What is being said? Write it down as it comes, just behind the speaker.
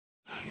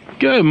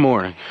Good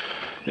morning.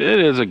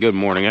 It is a good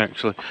morning,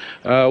 actually.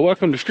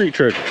 Welcome to Street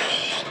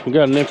Trekkers. We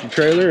got an empty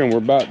trailer and we're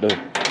about to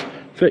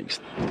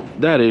fix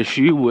that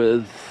issue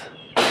with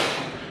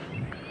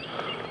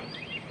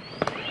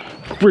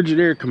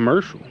Frigidaire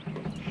Commercial.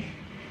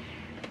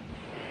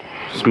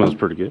 Smells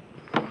pretty good.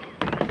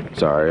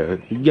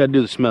 Sorry, you gotta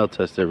do the smell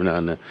test every now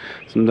and then.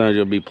 Sometimes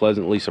you'll be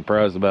pleasantly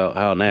surprised about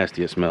how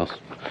nasty it smells.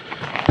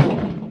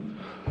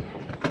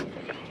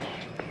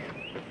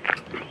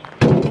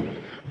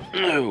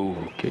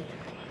 Okay.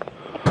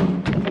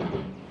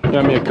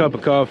 Got me a cup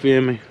of coffee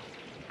in me.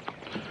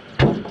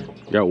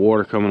 Got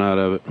water coming out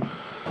of it.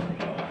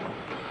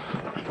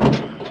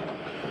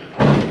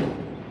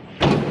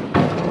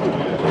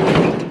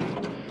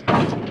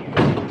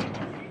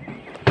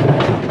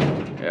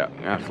 Yeah,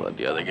 I flood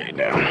the other gate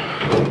down.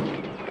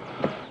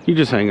 You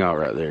just hang out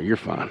right there, you're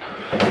fine.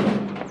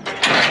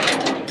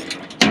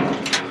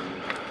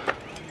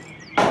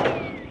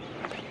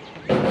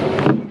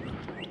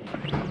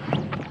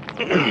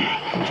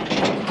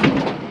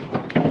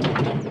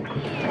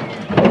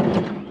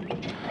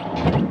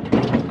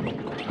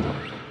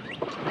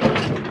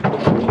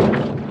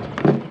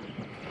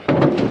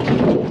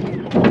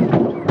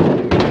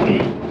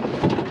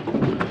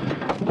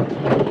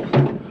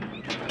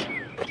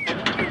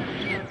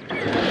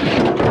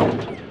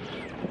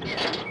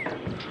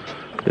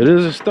 It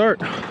is a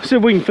start. See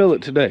if we can fill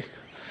it today.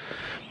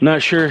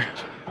 Not sure.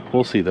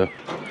 We'll see though.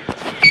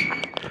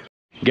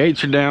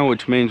 Gates are down,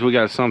 which means we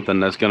got something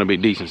that's going to be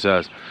decent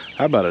size.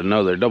 How about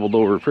another double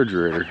door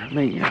refrigerator? I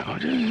mean, you know,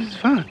 it's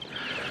fine.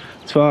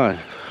 It's fine.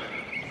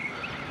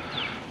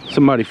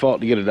 Somebody's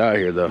fault to get it out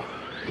here though,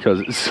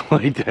 because it's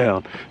laid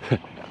down.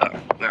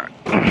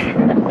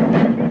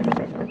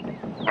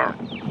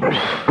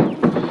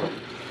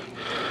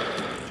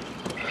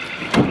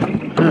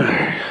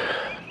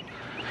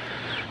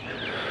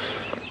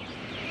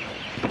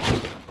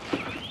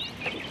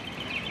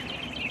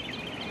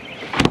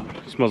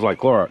 Smells like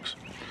Clorox.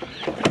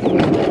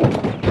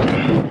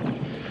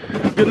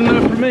 Good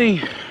enough for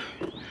me.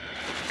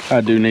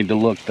 I do need to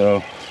look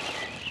though.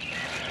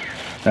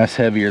 That's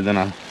heavier than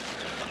I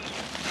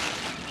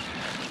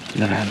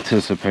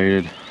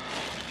anticipated.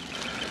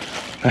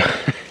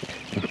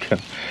 Okay.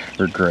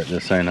 Regret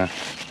this, ain't I?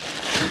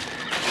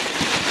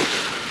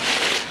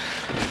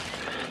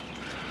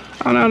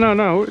 Oh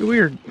no,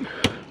 weird.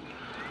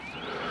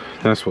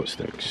 That's what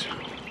sticks.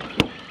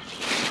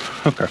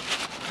 Okay.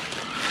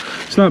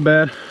 It's not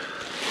bad.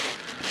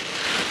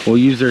 We'll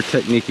use their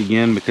technique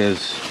again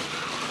because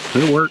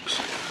it works.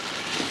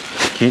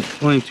 Can't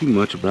complain too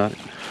much about it.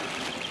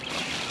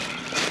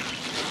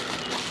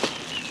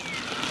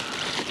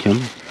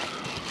 Come on.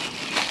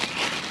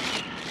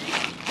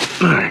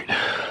 All right.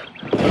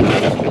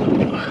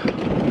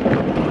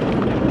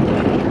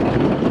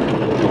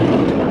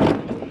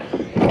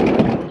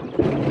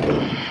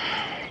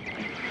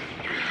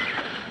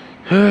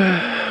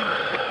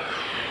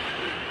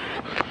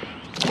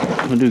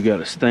 We do got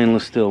a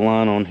stainless steel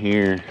line on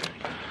here.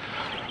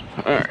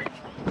 All right.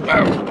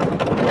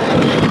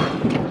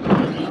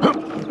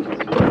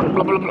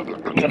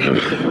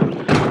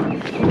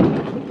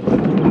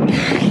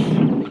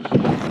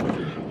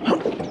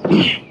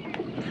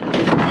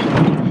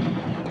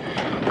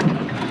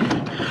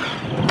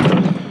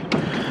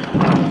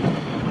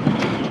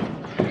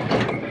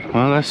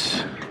 Well,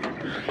 that's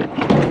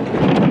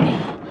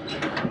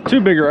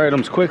two bigger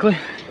items quickly.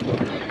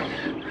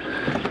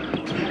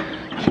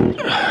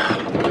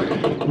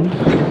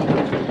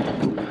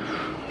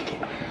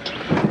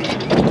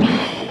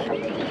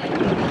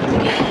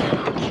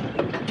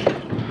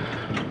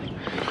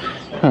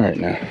 All right,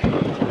 now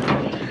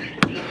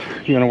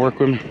you gonna work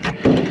with me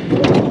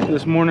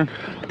this morning?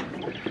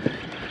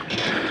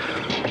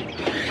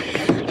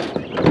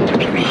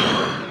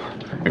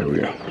 Here we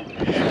go.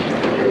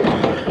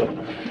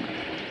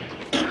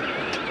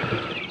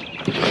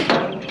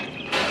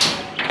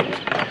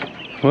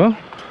 Well,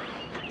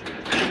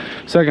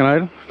 second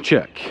item,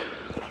 check.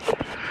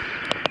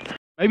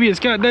 Maybe it's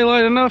got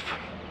daylight enough.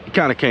 It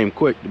kind of came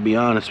quick, to be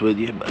honest with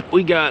you, but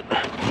we got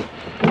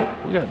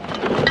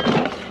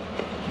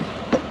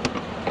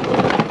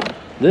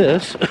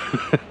this.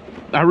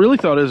 I really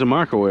thought it was a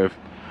microwave.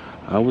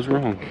 I was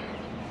wrong.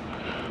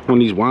 One of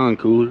these wine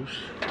coolers.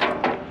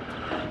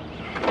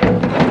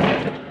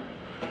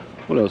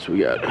 What else we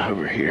got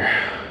over here?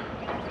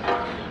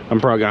 I'm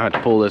probably gonna have to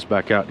pull this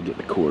back out to get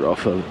the cord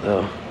off of it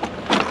though.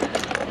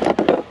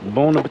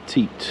 Bon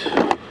appetit.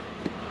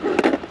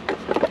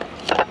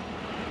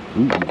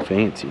 Ooh,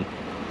 fancy.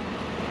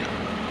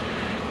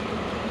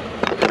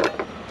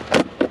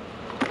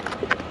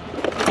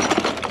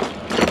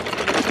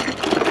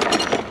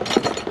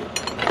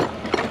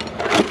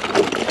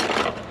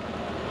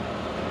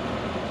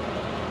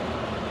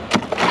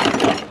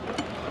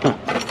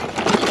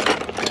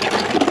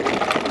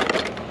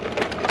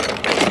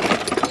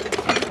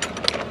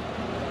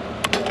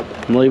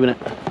 I'm leaving it.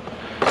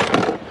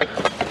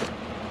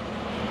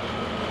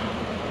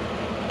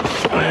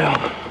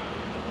 Well,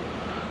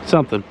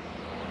 something.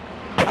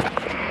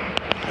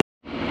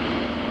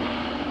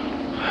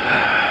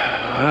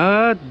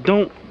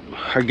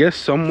 I guess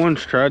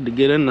someone's tried to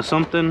get into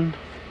something.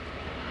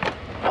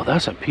 Oh,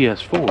 that's a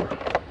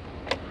PS4.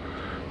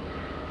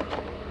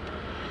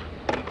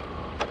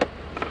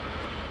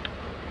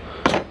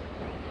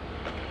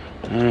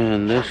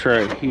 And this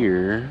right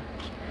here,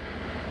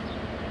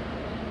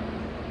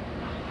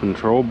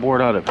 control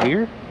board out of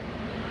here.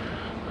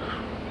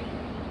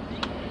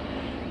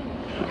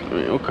 I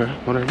mean, okay,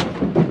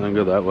 whatever. I'll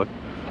go that way.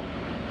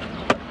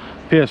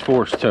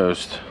 PS4's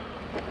toast.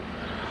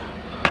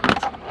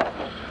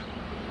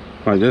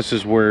 Like, this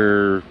is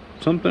where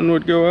something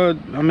would go out.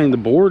 I mean, the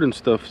board and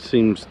stuff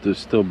seems to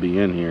still be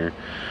in here.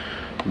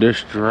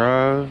 Disk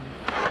drive.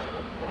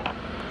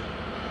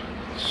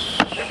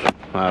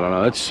 I don't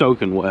know, it's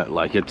soaking wet,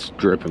 like it's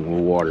dripping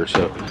with water,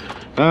 so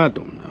I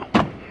don't know.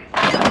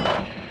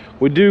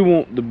 We do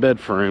want the bed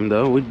frame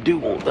though, we do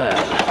want that.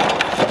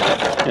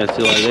 Yeah,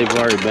 see, like they've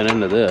already been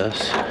into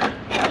this.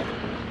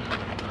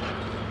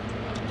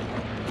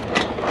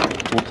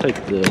 We'll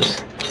take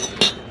this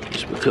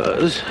just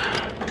because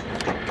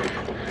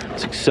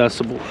it's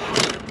accessible.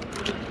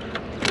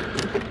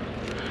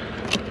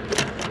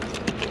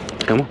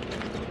 Come on.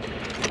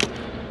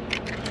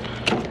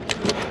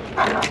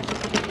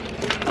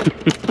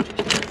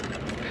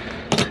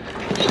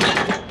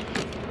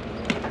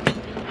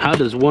 How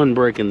does one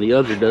break and the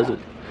other doesn't?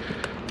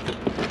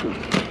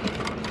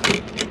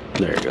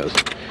 There it goes.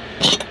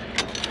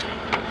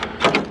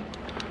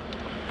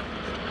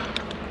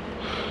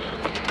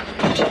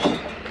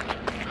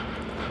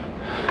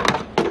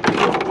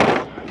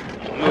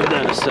 Move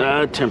that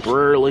aside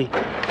temporarily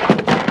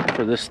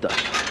for this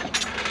stuff.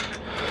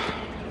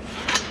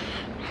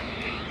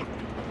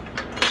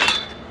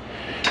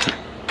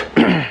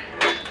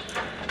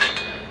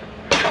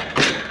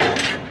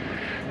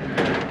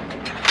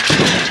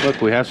 Look,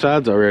 we have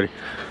sides already.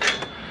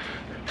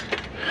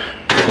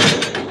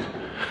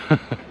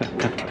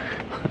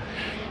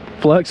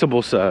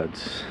 Flexible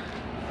sides.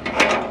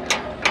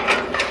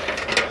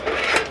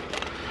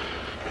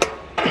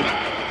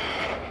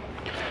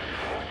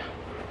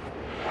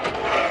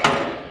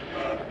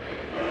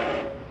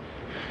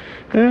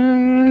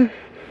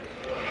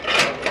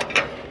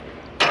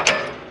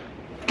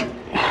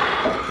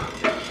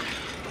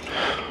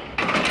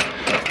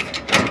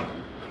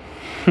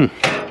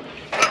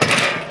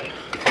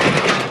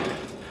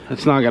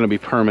 It's not going to be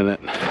permanent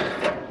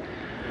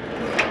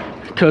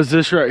because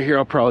this right here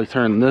I'll probably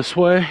turn this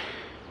way.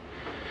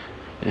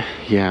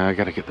 Yeah, I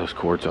got to get those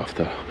cords off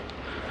though.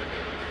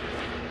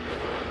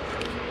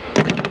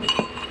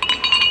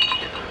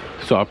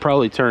 So I'll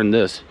probably turn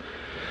this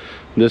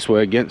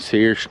way against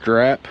here,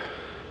 strap,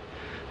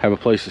 have a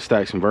place to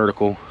stack some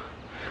vertical,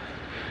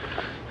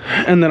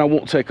 and then I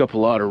won't take up a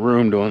lot of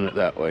room doing it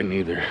that way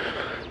neither.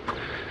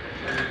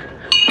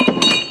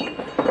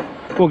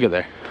 We'll get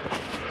there.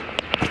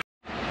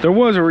 There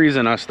was a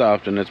reason I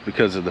stopped, and it's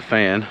because of the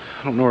fan.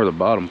 I don't know where the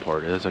bottom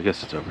part is. I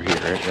guess it's over here,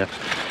 right?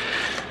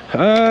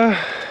 Yeah.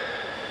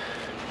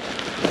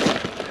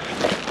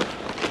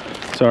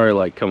 It's already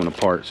like coming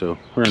apart, so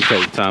we're gonna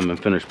take time and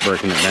finish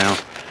breaking it down.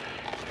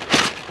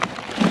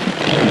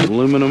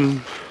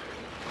 Aluminum.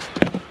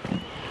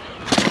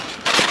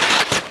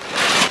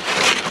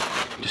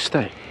 Just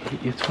stay.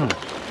 It's fine.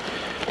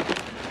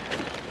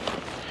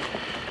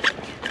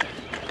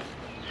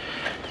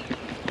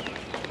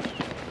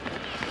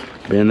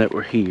 Being that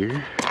we're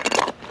here,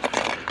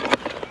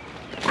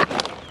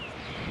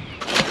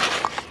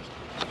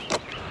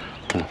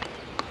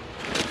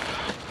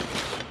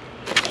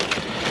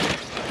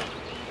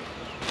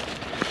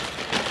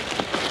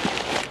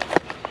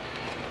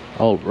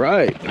 all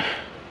right.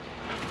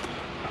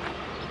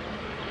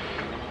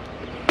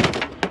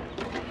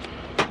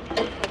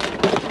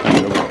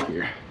 Over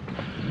here.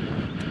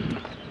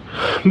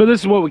 But this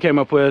is what we came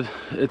up with.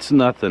 It's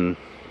nothing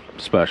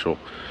special,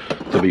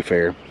 to be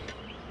fair.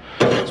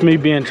 It's me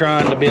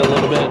trying to be a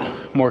little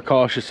bit more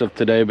cautious of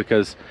today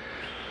because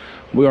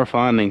we are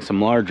finding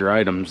some larger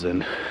items,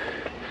 and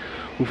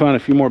we find a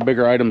few more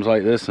bigger items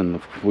like this, and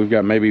if we've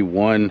got maybe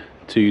 1,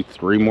 2,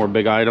 3 more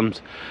big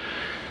items,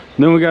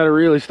 then we got to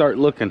really start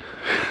looking.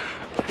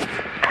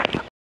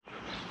 I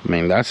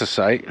mean, that's a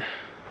sight.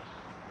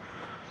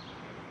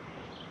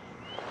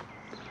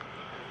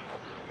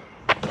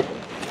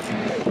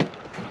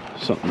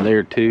 Something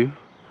there too.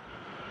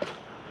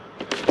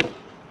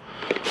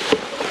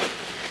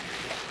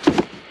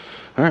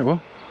 All right,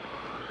 well,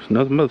 there's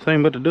nothing but the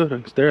thing but to do it. I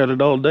can stare at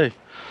it all day.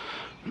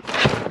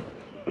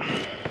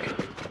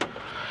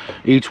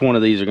 Each one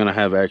of these are going to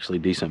have actually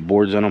decent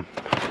boards in them,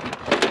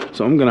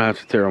 so I'm going to have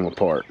to tear them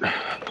apart.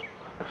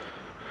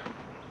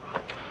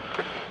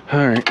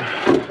 All right.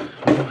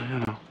 Well, you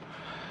know,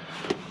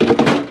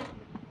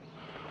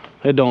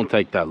 it don't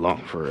take that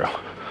long for real.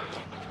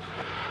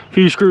 A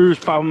few screws,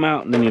 pop them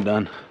out, and then you're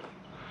done.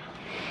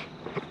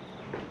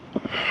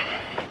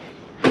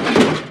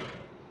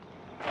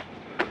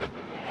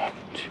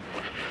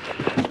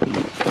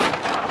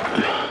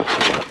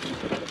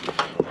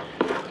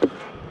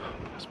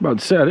 About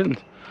to say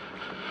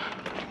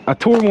I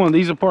tore one of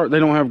these apart. They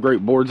don't have great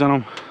boards on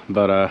them,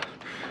 but I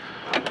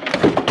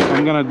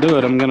I'm gonna do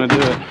it. I'm gonna do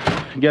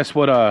it. Guess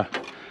what? I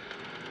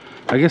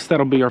guess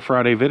that'll be our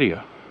Friday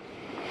video.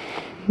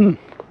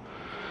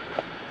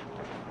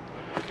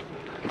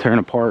 Tearing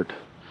apart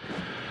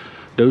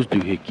those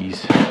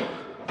doohickeys.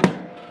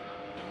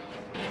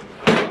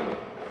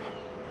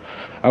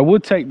 I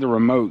would take the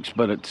remotes,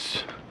 but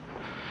it's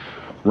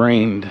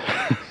rained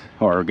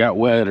or got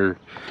wet or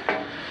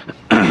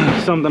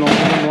something along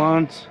those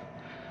lines.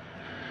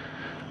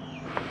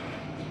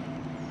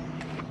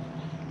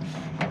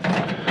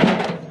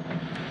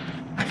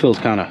 Feels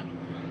kind of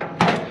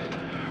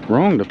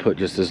wrong to put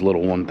just this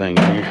little one thing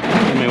in here.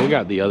 I mean, we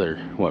got the other,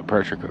 what,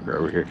 pressure cooker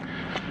over here.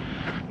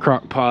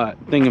 Crock pot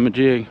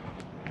thingamajig.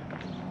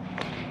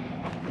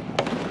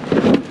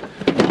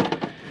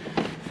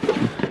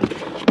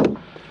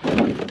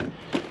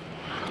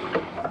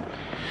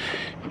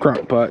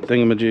 Crock pot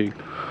thingamajig,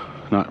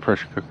 not a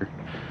pressure cooker.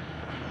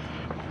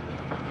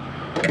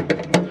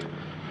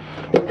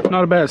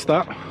 Not a bad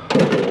stop.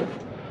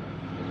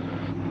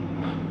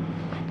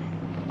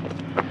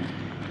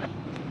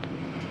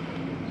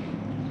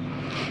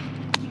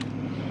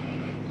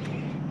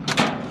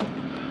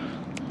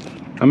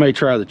 I may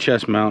try the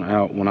chest mount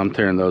out when I'm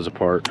tearing those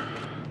apart.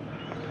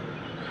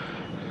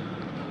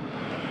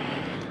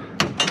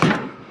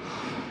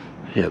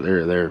 Yeah,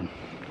 they're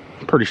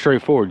pretty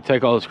straightforward. You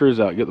take all the screws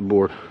out, get the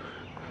board.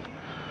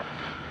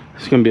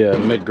 It's gonna be a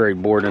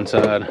mid-grade board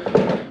inside,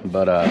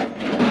 but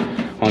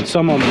on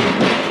some of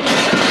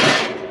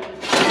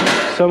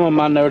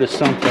them I noticed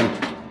something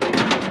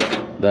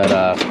that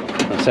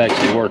that's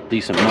actually worth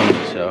decent money.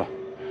 So,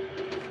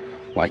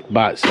 like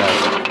by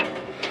itself.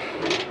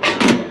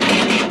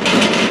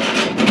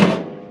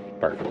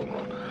 Perfect.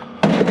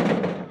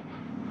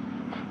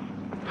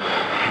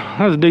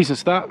 That was a decent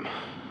stop.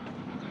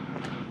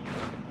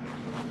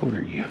 What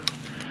are you?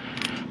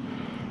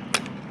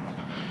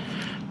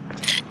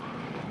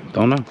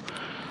 Don't know.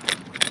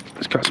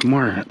 It's got some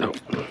wire in it though.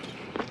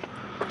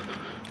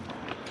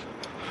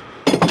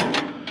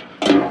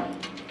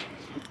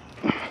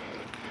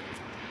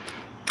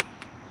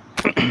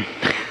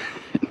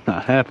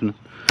 Not happening.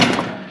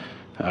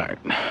 All right.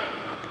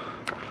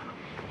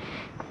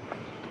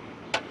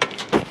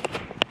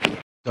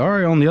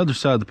 Alright, on the other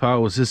side of the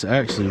pile was this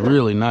actually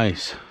really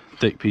nice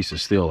thick piece of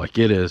steel. Like,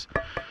 it is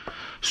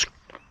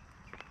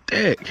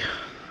thick.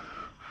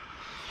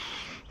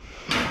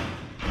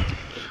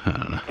 I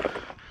don't know.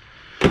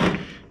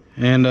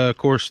 And of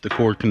course the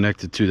cord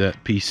connected to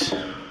that piece.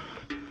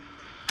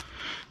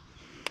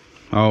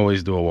 I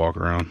always do a walk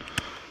around.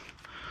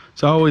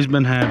 It's always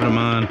been a habit of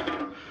mine.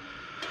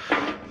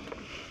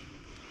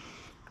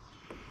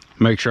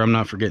 Make sure I'm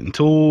not forgetting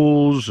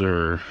tools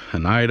or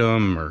an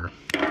item or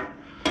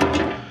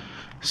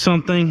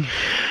something.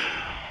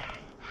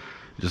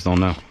 Just don't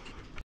know.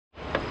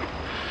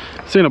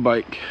 Seen a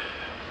bike.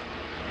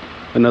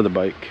 Another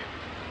bike.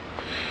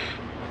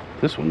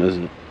 This one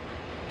isn't.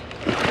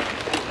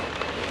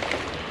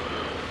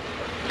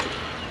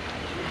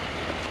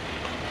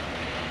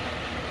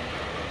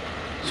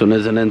 This one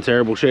isn't in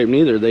terrible shape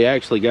neither. They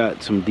actually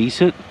got some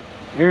decent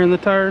air in the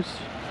tires.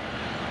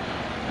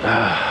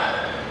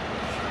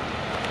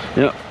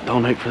 Yep,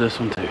 donate for this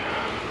one too.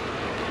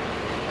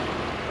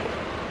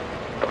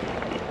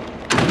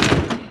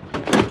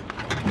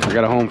 I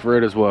got a home for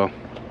it as well.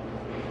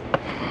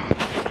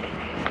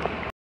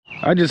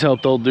 I just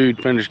helped old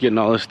dude finish getting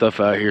all this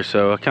stuff out here,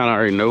 so I kind of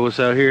already know what's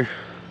out here.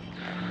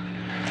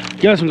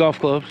 Got some golf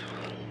clubs.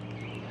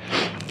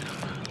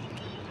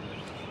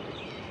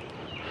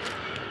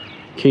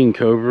 King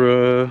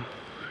Cobra.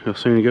 Y'all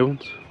see any good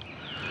ones?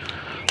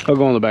 I'll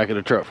go on the back of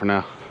the truck for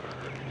now.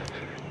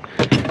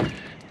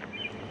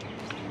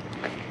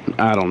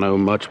 I don't know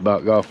much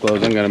about golf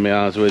clubs, I'm gonna be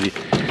honest with you.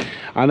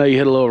 I know you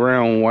hit a little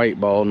round white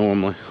ball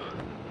normally.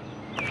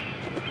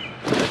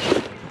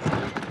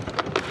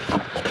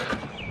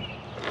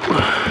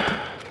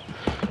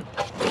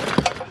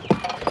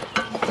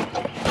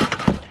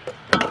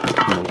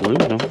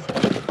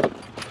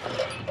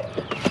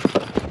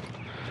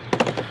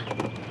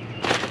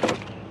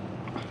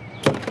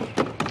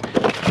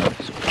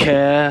 Some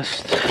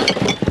cast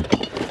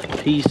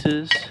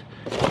pieces.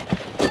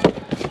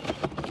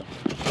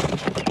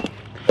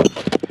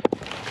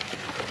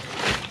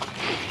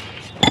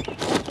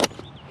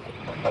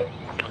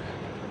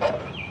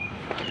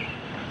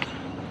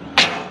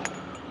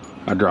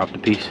 I dropped a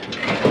piece.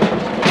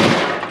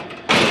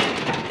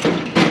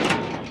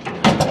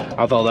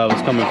 I thought that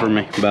was coming for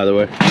me, by the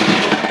way.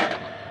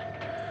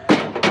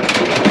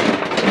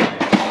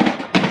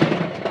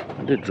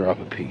 I did drop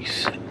a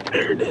piece.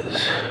 There it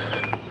is.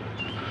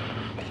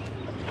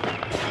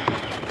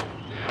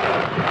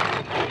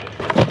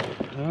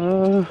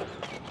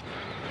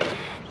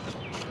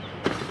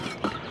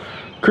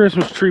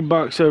 Christmas tree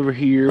box over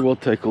here. We'll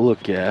take a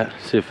look at,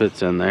 see if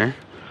it's in there.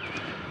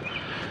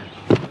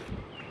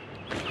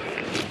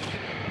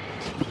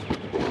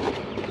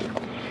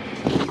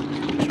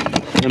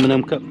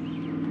 M&M cup.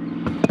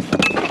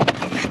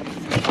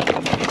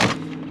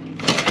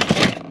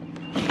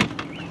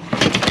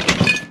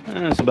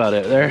 That's about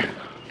it there.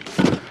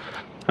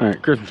 All right,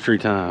 Christmas tree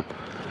time.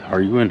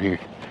 Are you in here?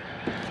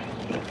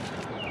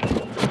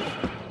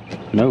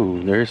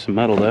 No, there's some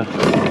metal though.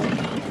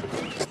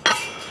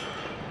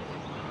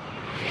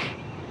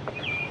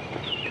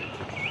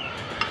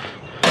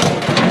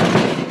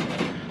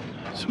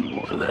 Some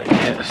more of that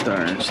cast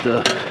iron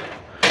stuff.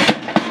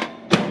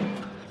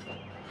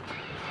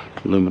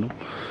 Aluminum.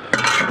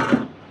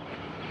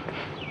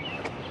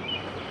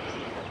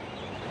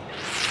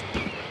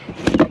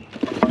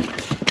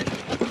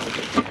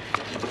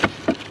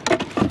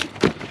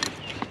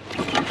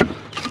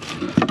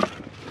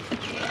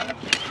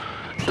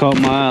 Caught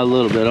my eye a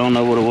little bit. I don't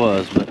know what it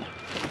was, but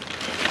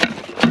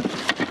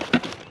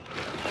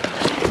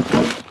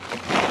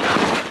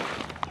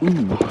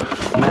ooh,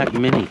 Mac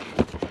Mini.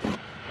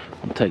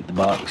 I'll take the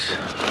box.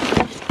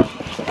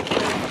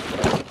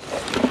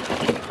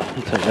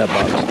 I'll take that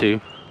box too.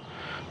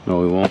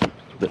 No, we won't.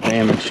 But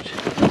damaged.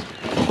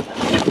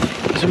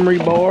 Some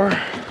rebar.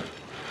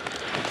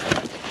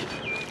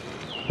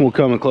 We'll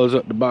come and close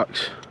up the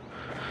box.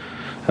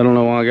 I don't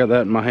know why I got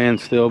that in my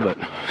hand still, but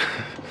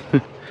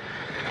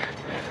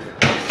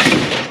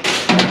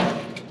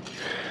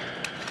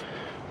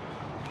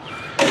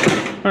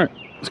all right,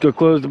 let's go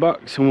close the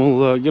box and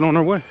we'll get on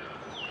our way.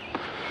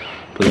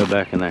 Put that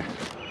back in there.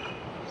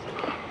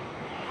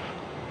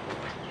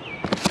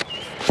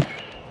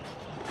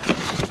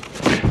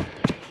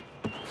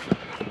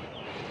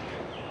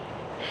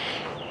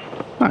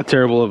 Not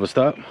terrible of a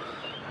stop.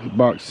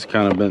 Box has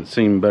kind of been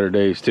seen better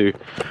days too.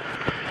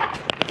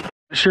 Not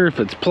sure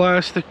if it's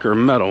plastic or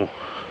metal.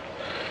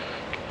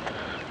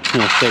 I'm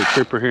gonna stay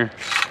creeper here.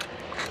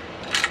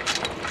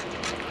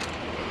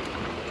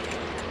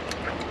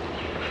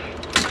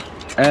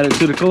 Add it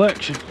to the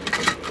collection.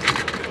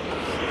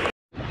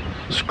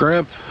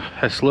 Scrap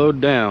has slowed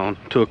down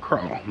to a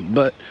crawl,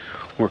 but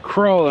we're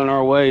crawling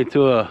our way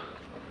to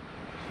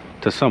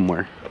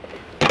somewhere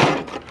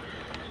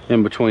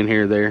in between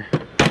here and there.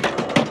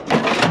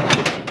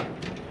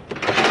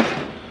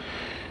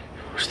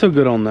 We're still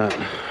good on that.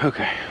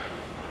 Okay.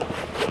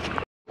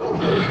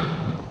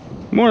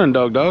 Morning,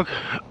 dog.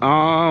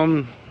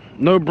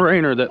 No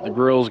brainer that the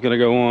grill's gonna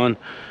go on,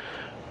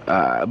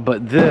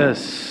 but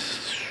this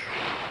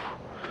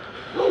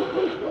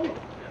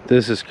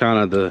is kind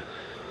of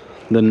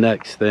the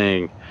next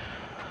thing.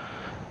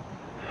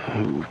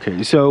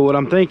 Okay, so what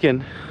I'm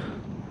thinking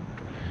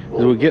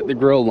is we get the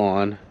grill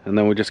on and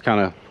then we just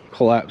kind of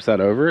collapse that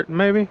over it.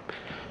 Maybe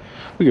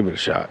we give it a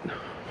shot,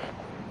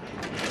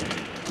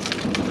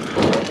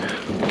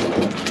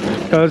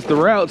 because the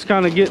route's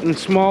kind of getting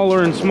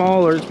smaller and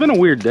smaller. It's been a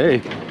weird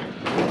day.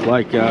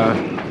 Like I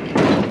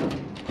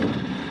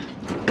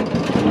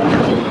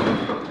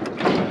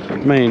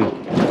mean,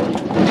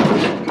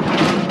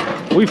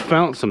 we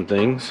found some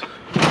things,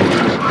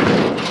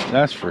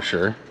 that's for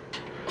sure.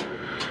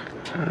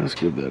 Let's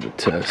give that a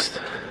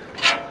test.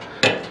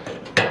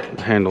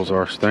 The handles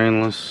are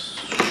stainless.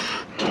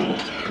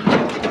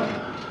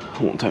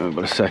 It won't take me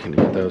but a second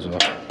to get those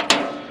off.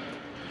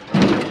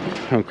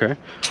 Okay.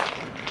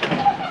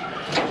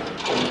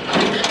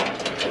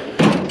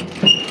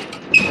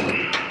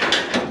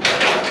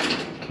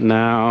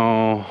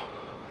 Now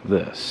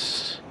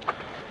this.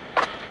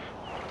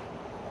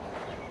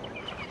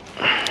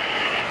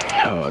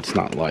 Oh, it's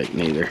not light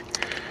neither.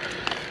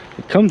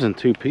 It comes in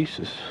 2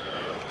 pieces.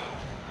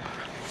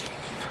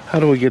 How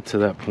do we get to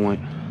that point?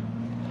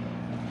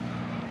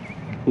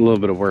 A little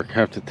bit of work.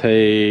 Have to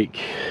take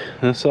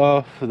this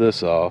off,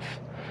 this off.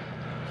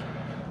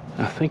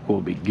 I think we'll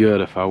be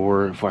good if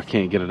I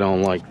can't get it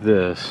on like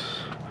this.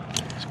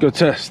 Let's go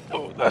test.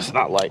 Oh, that's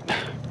not light.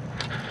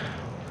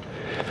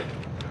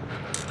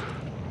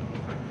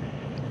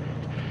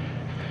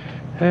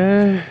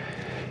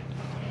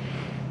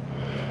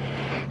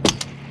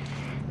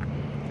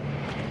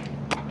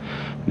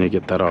 Let me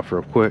get that off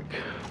real quick.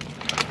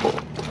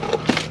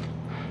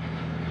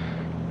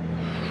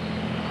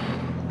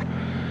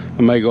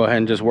 I may go ahead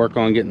and just work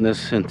on getting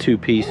this in 2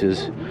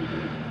 pieces.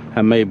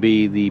 That may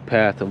be the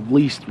path of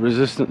least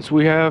resistance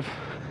we have.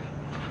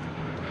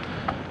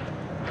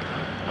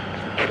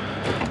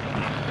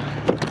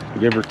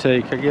 Give or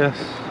take, I guess.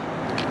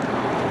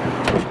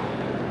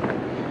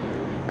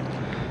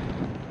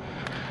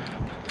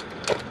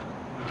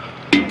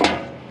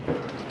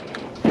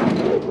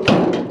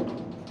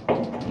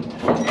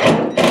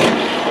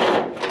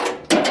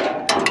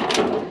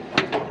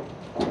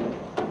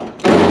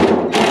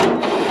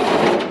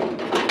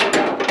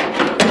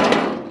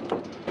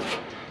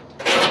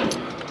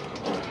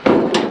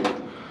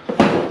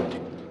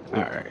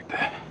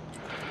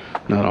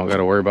 Now I don't got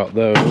to worry about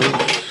those.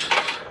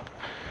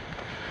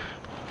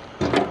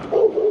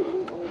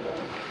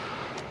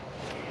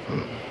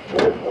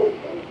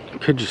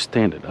 Could just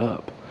stand it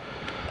up.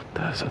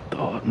 That's a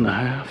thought and a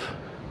half.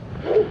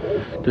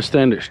 Just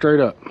stand it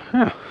straight up.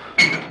 Yeah.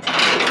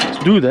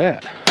 Let's do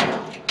that.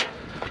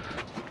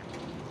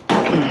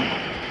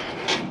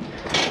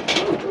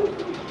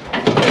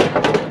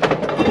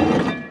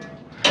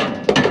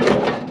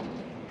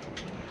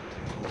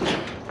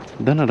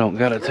 Then I don't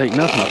gotta take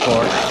nothing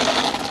apart.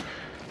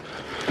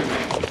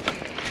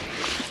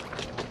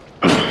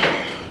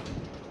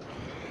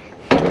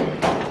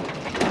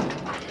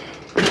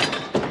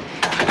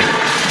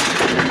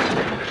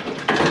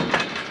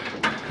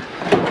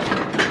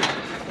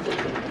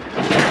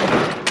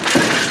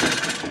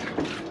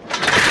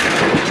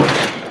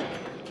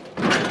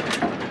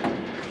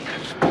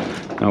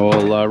 Now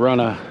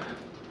we'll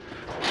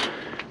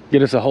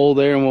get us a hole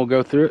there and we'll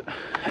go through it.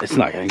 It's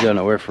not gonna go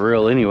nowhere for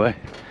real anyway.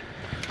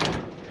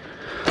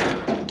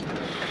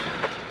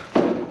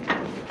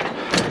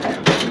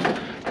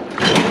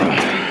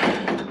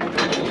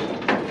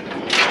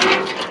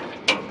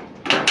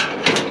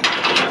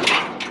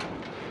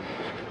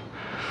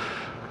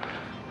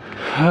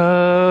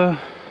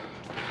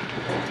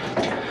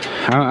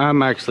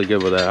 I'm actually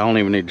good with that. I don't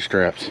even need the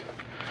straps.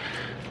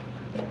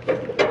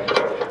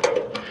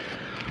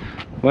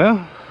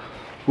 Well,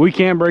 we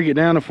can break it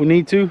down if we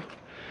need to,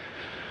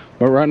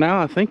 but right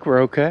now I think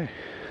we're okay.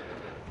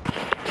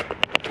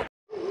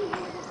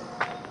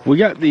 We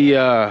got the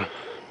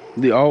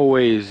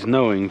always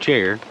knowing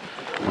chair.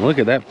 And look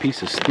at that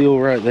piece of steel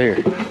right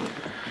there.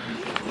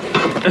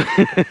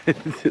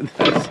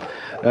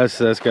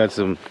 that's got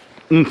some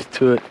oomph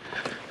to it.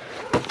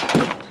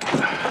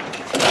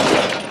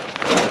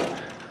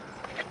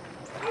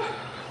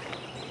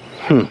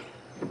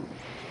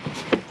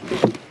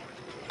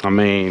 I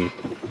mean,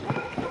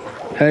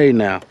 hey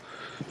now,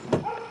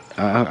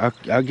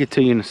 I'll get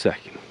to you in a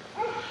second.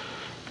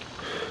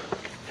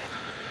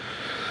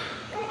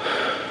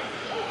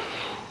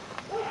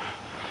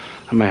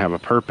 I may have a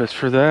purpose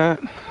for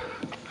that.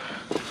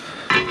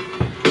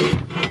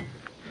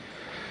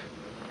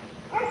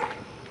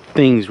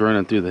 Things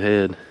running through the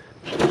head.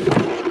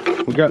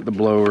 We got the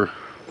blower.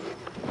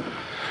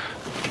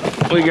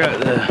 We got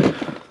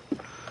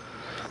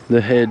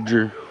the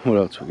hedger. What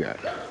else we got?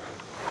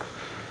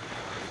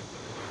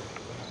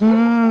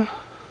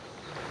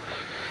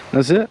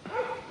 That's it.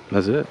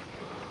 That's it.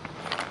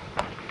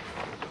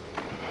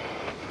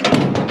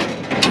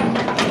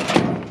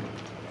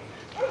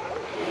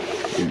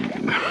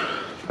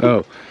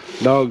 Oh,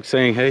 dog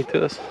saying hey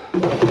to us.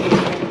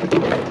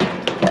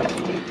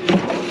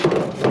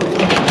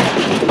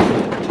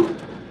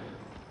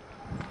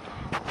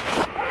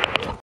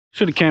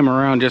 Should have came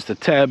around just a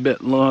tad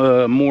bit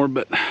more,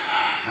 but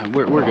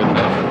we're good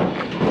enough.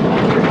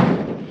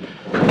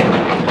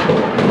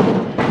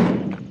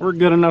 We're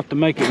good enough to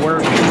make it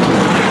work.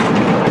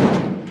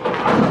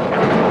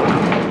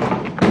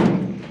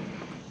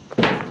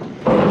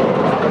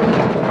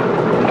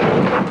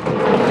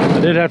 I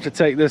did have to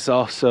take this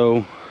off,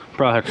 so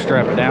probably have to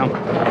strap it down.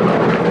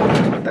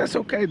 But that's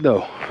okay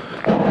though.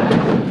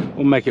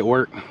 We'll make it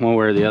work one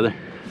way or the other.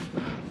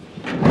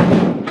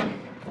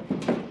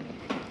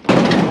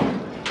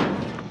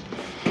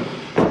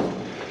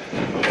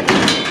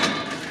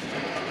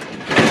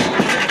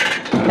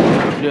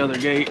 The other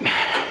gate.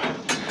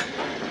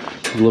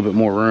 A little bit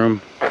more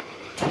room.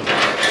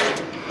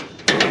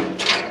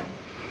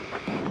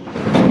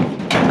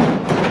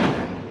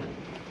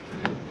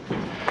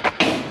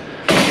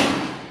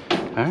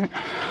 All right,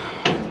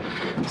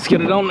 let's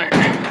get it on there.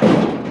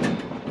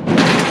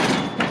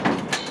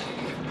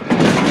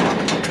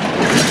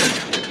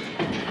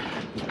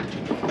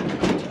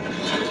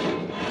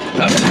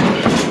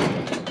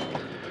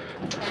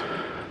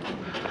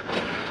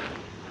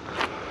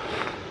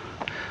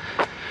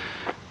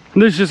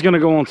 This is just gonna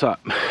go on top,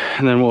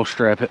 and then we'll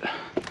strap it.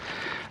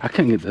 I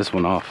couldn't get this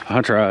one off. I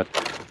tried.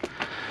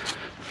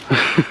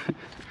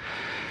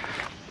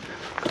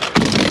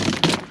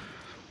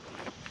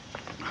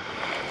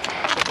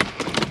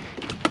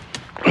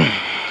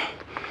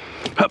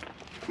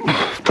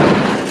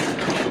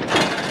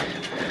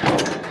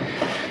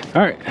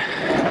 All right.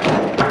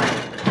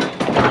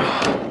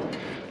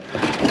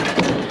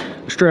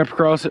 Strap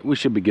across it, we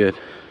should be good.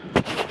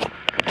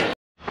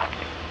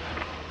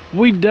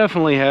 We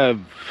definitely have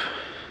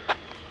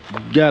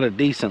got a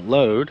decent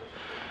load.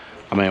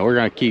 I mean, we're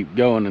gonna keep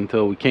going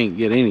until we can't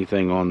get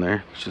anything on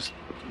there. It's just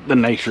the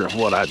nature of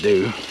what I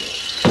do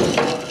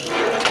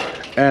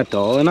at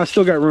all. And I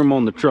still got room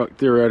on the truck.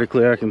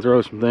 Theoretically, I can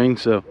throw some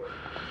things. So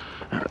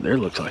right, there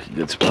looks like a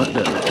good spot,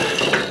 doesn't it?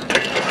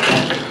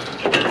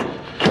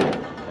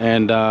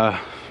 And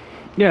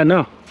yeah,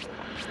 no,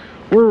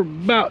 we're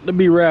about to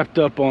be wrapped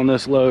up on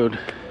this load.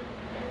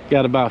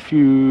 Got about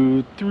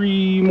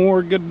 3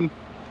 more good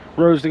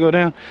rows to go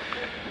down.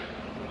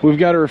 We've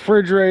got a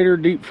refrigerator,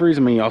 deep freeze.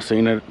 I mean, y'all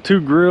seen it.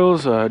 2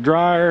 grills, a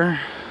dryer,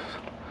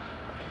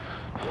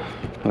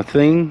 a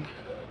thing,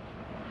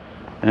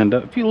 and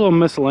a few little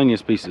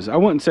miscellaneous pieces. I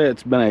wouldn't say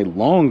it's been a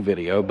long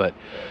video, but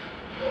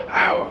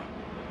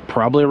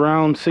probably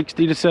around $60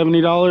 to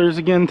 $70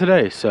 again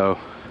today. So,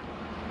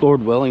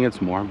 Lord willing,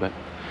 it's more. But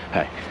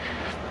hey,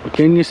 what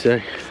can you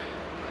say?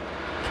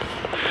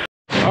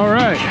 All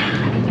right.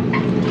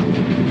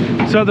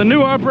 So the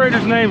new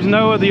operator's name's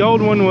Noah. The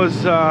old one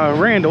was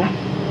Randall.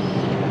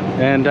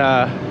 And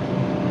I've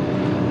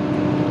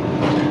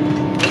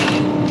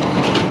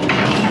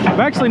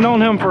actually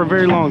known him for a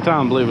very long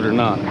time, believe it or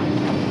not.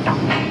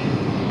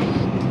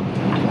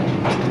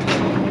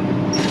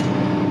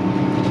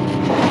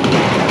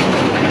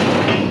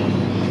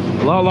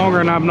 A lot longer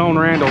than I've known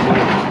Randall,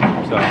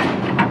 so.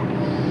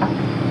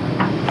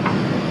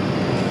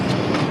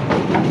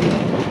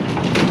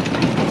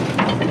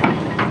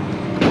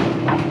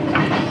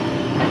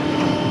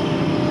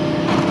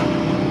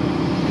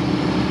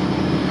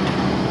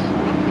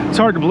 It's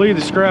hard to believe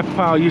the scrap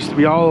pile used to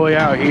be all the way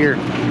out here.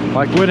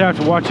 Like, we'd have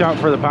to watch out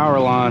for the power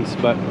lines,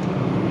 but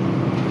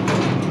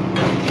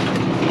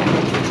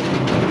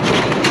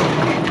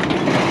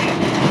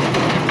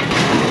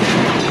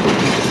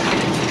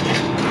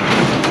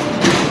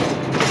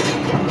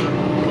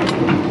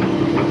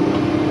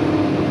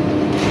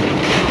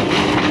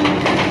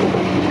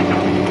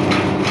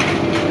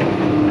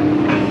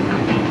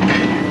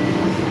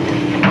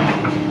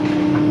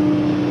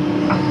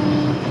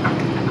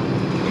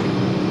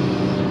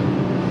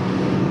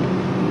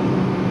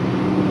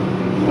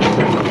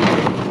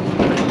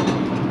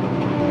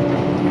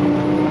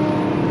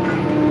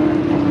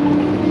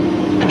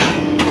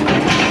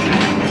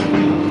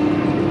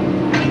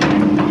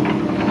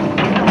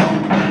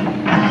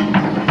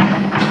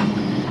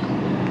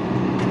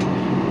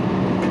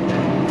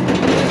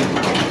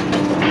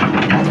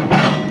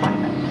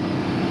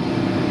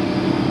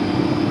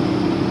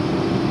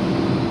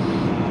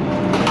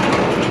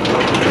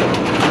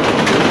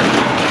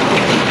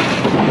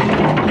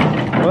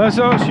that's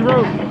all she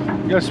wrote.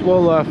 Guess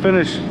we'll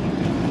finish.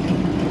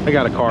 I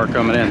got a car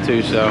coming in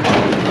too, so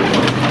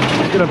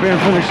let's get up here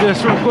and finish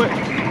this real quick.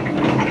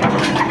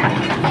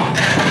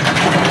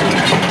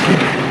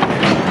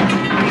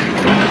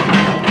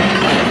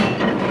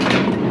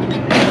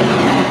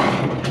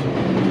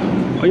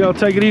 Well, y'all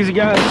take it easy,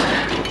 guys.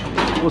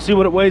 We'll see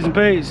what it weighs and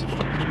pays. All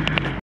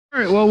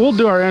right, well, we'll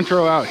do our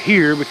intro out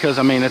here because,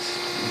 I mean,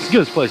 it's as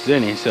good a place as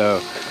any.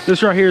 So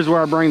this right here is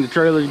where I bring the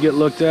trailer to get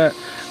looked at.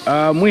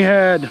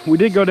 We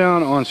did go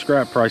down on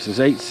scrap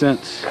prices, 8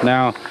 cents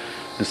now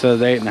instead of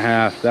the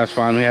 8.5. That's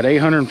fine. We had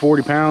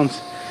 840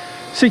 pounds,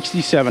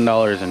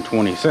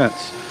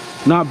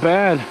 $67.20. Not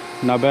bad,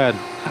 not bad.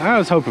 I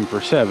was hoping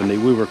for 70.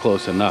 We were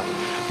close enough.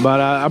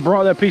 But I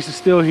brought that piece of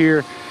steel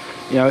here.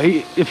 You know,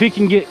 if he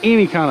can get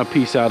any kind of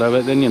piece out of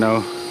it, then, you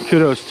know,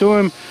 kudos to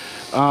him.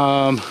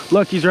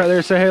 Lucky's right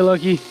there. Say hey,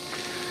 Lucky.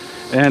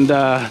 And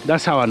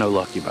that's how I know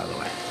Lucky, by the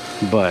way.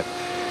 But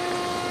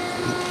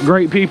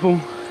great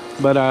people.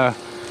 But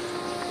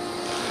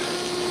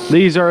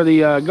these are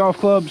the golf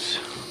clubs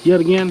yet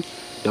again.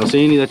 Y'all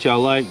see any that y'all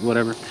like,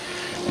 whatever.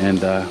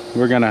 And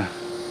we're gonna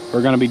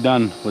be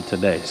done with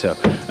today. So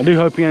I do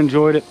hope you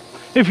enjoyed it.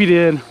 If you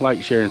did,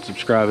 like, share, and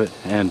subscribe it.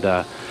 And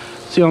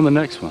see you on the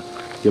next one.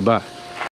 Goodbye.